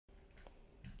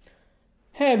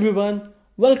Hey everyone,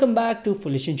 welcome back to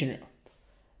Foolish Engineer.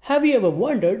 Have you ever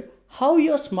wondered how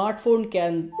your smartphone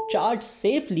can charge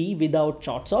safely without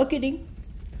short circuiting?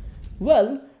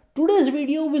 Well, today's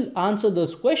video will answer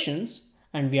those questions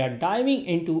and we are diving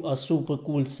into a super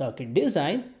cool circuit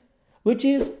design which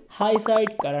is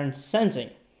HighSide Current Sensing.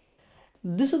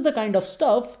 This is the kind of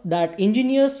stuff that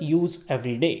engineers use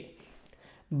every day.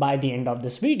 By the end of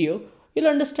this video, you'll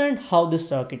understand how this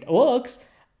circuit works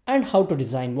and how to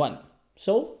design one.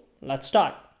 So let's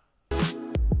start.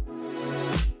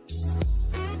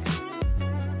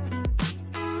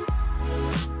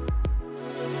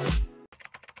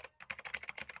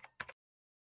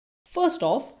 First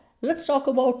off, let's talk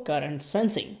about current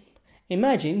sensing.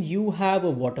 Imagine you have a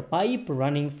water pipe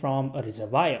running from a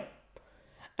reservoir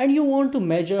and you want to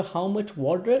measure how much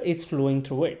water is flowing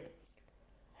through it.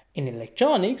 In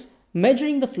electronics,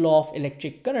 measuring the flow of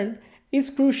electric current is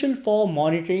crucial for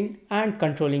monitoring and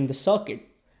controlling the circuit,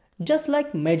 just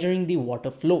like measuring the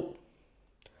water flow.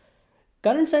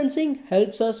 Current sensing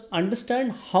helps us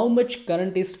understand how much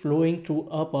current is flowing through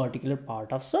a particular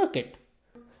part of circuit.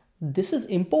 This is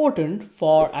important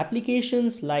for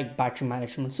applications like battery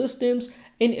management systems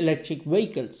in electric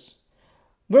vehicles,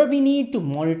 where we need to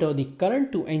monitor the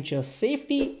current to ensure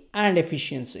safety and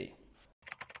efficiency.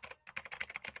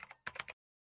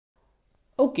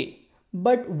 Okay,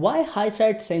 but why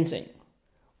HighSide sensing?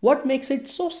 What makes it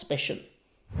so special?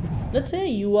 Let's say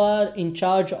you are in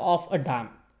charge of a dam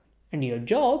and your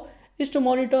job is to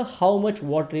monitor how much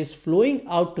water is flowing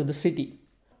out to the city.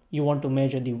 You want to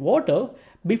measure the water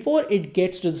before it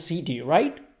gets to the city,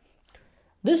 right?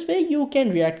 This way you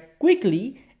can react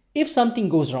quickly if something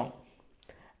goes wrong.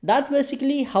 That's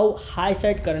basically how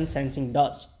HighSide current sensing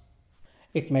does.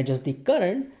 It measures the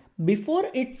current before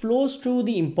it flows through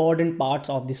the important parts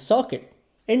of the circuit.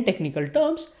 In technical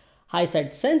terms,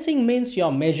 HighSide sensing means you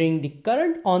are measuring the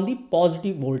current on the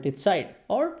positive voltage side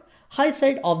or high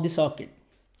side of the circuit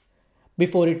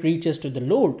before it reaches to the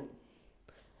load.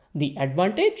 The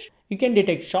advantage? You can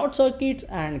detect short circuits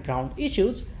and ground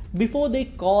issues before they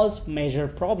cause major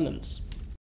problems.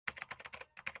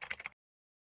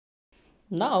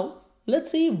 Now,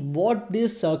 let's see what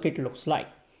this circuit looks like.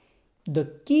 The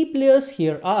key players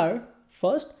here are,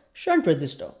 first, shunt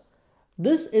resistor.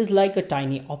 This is like a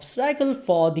tiny obstacle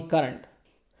for the current.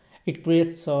 It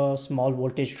creates a small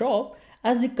voltage drop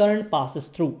as the current passes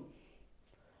through.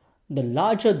 The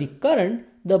larger the current,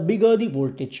 the bigger the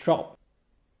voltage drop.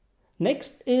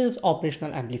 Next is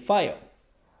operational amplifier.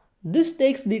 This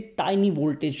takes the tiny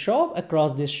voltage drop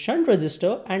across this shunt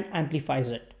resistor and amplifies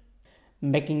it,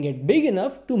 making it big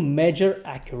enough to measure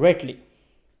accurately.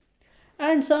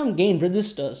 And some gain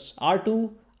resistors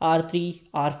R2, R3,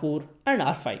 R4 and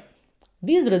R5.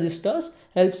 These resistors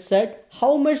help set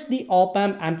how much the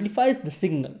op-amp amplifies the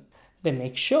signal. They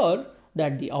make sure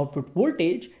that the output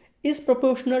voltage is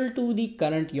proportional to the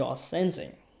current you're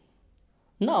sensing.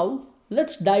 Now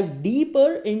let's dive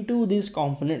deeper into these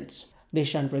components. The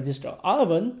shunt resistor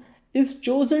R1 is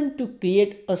chosen to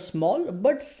create a small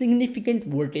but significant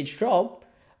voltage drop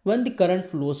when the current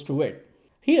flows through it.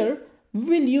 Here we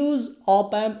will use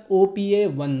Opamp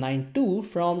OPA192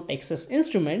 from Texas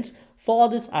Instruments for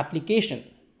this application.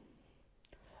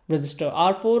 Resistor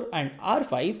R4 and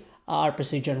R5 are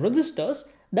precision resistors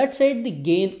that set the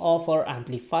gain of our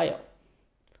amplifier.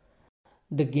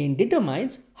 The gain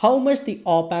determines how much the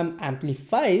op-amp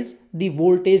amplifies the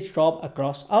voltage drop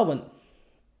across R1.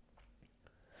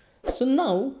 So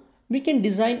now we can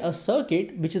design a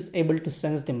circuit which is able to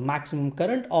sense the maximum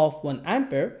current of 1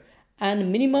 ampere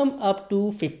and minimum up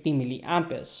to 50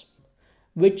 milliamperes,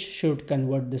 which should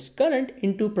convert this current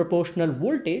into proportional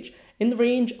voltage in the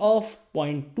range of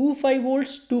 0.25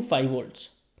 volts to 5 volts.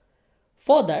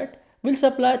 For that, we'll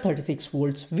supply 36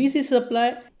 volts VCC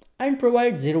supply and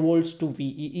provide 0 volts to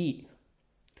VEE.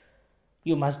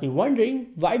 You must be wondering,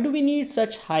 why do we need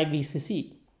such high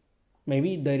VCC?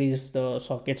 Maybe there is the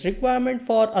socket's requirement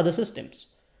for other systems.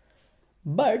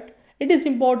 But it is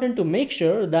important to make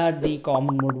sure that the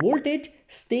common mode voltage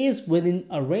stays within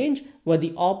a range where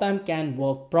the op-amp can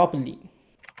work properly.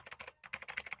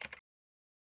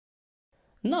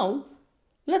 Now,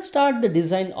 let's start the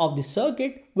design of the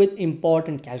circuit with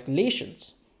important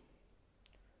calculations.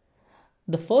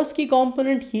 The first key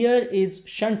component here is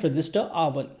shunt resistor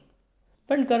R1.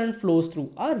 When current flows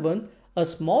through R1, a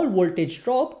small voltage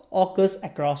drop occurs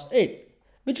across it,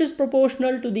 which is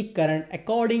proportional to the current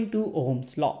according to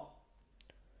Ohm's law.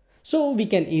 So we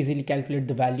can easily calculate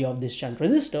the value of this shunt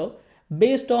resistor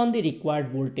based on the required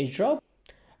voltage drop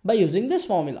by using this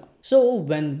formula. So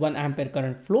when 1 ampere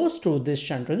current flows through this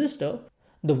shunt resistor,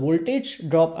 the voltage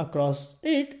drop across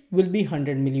it will be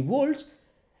 100 millivolts,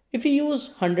 if we use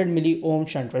 100 milliohm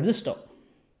shunt resistor.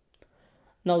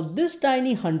 Now this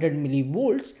tiny 100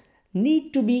 millivolts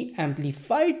need to be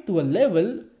amplified to a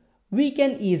level we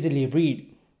can easily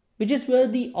read, which is where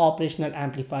the operational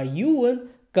amplifier U1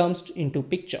 comes into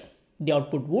picture. The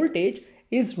output voltage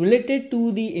is related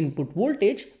to the input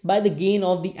voltage by the gain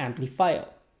of the amplifier.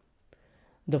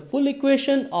 The full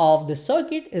equation of the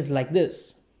circuit is like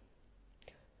this.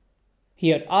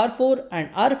 Here R4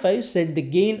 and R5 set the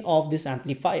gain of this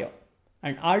amplifier,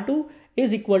 and R2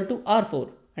 is equal to R4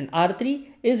 and R3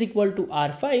 is equal to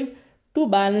R5 to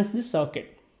balance the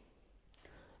circuit.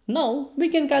 Now we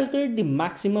can calculate the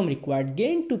maximum required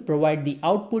gain to provide the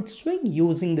output swing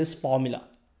using this formula.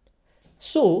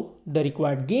 So the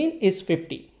required gain is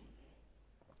 50.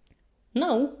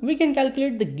 Now we can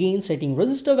calculate the gain setting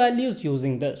resistor values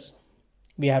using this.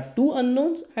 We have two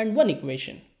unknowns and one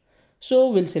equation. So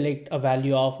we'll select a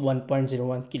value of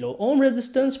 1.01 kilo ohm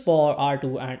resistance for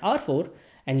R2 and R4,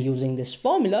 and using this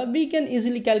formula we can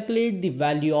easily calculate the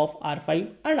value of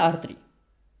R5 and R3,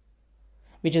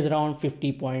 which is around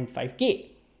 50.5K.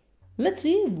 Let's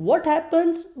see what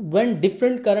happens when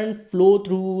different current flow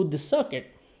through the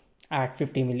circuit. At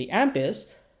 50 milliamperes,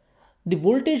 the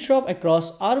voltage drop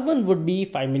across R1 would be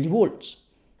 5 millivolts,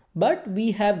 but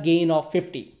we have gain of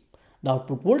 50. The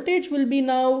output voltage will be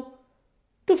now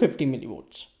 250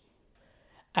 millivolts.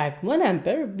 At 1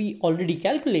 ampere, we already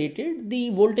calculated the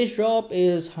voltage drop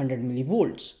is 100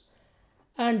 millivolts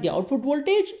and the output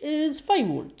voltage is 5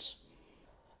 volts.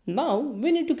 Now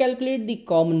we need to calculate the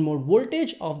common mode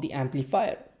voltage of the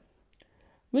amplifier,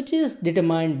 which is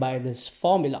determined by this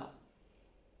formula,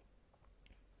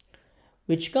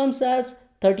 which comes as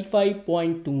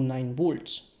 35.29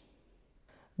 volts.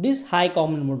 This high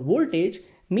common mode voltage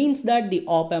means that the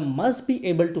op-amp must be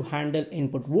able to handle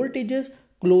input voltages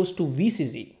close to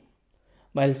VCC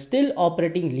while still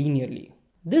operating linearly.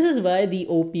 This is why the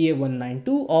OPA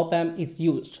 192 op-amp is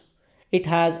used. It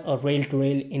has a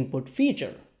rail-to-rail input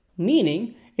feature,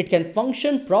 meaning it can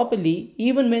function properly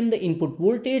even when the input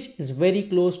voltage is very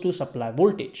close to supply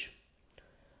voltage.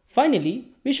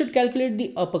 Finally, we should calculate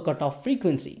the upper cutoff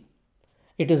frequency.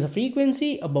 It is a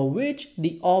frequency above which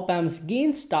the op-amp's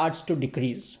gain starts to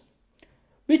decrease,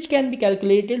 which can be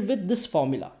calculated with this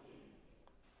formula.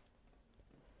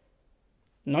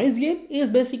 Noise gain is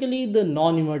basically the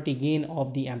non-inverting gain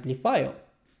of the amplifier,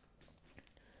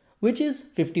 which is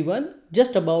 51,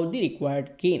 just above the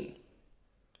required gain,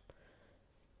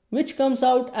 which comes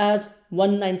out as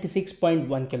 196.1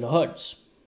 kHz.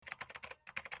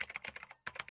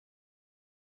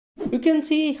 You can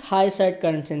see HighSide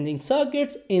Current Sensing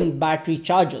Circuits in battery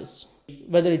chargers.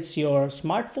 Whether it's your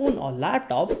smartphone or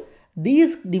laptop,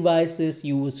 these devices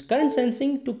use current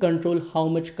sensing to control how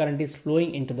much current is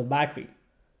flowing into the battery.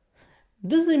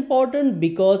 This is important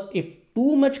because if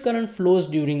too much current flows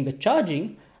during the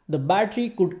charging, the battery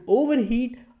could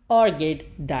overheat or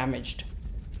get damaged.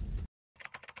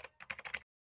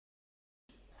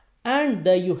 And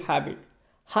there you have it,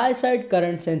 HighSide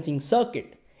Current Sensing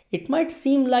Circuit. It might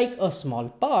seem like a small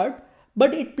part,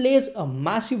 but it plays a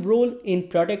massive role in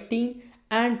protecting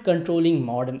and controlling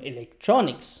modern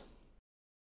electronics.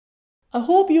 I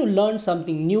hope you learned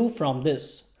something new from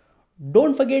this.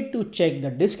 Don't forget to check the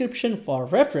description for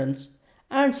reference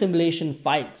and simulation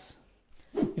files.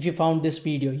 If you found this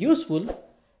video useful,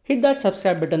 hit that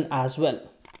subscribe button as well.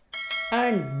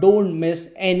 And don't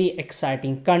miss any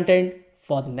exciting content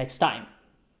for the next time.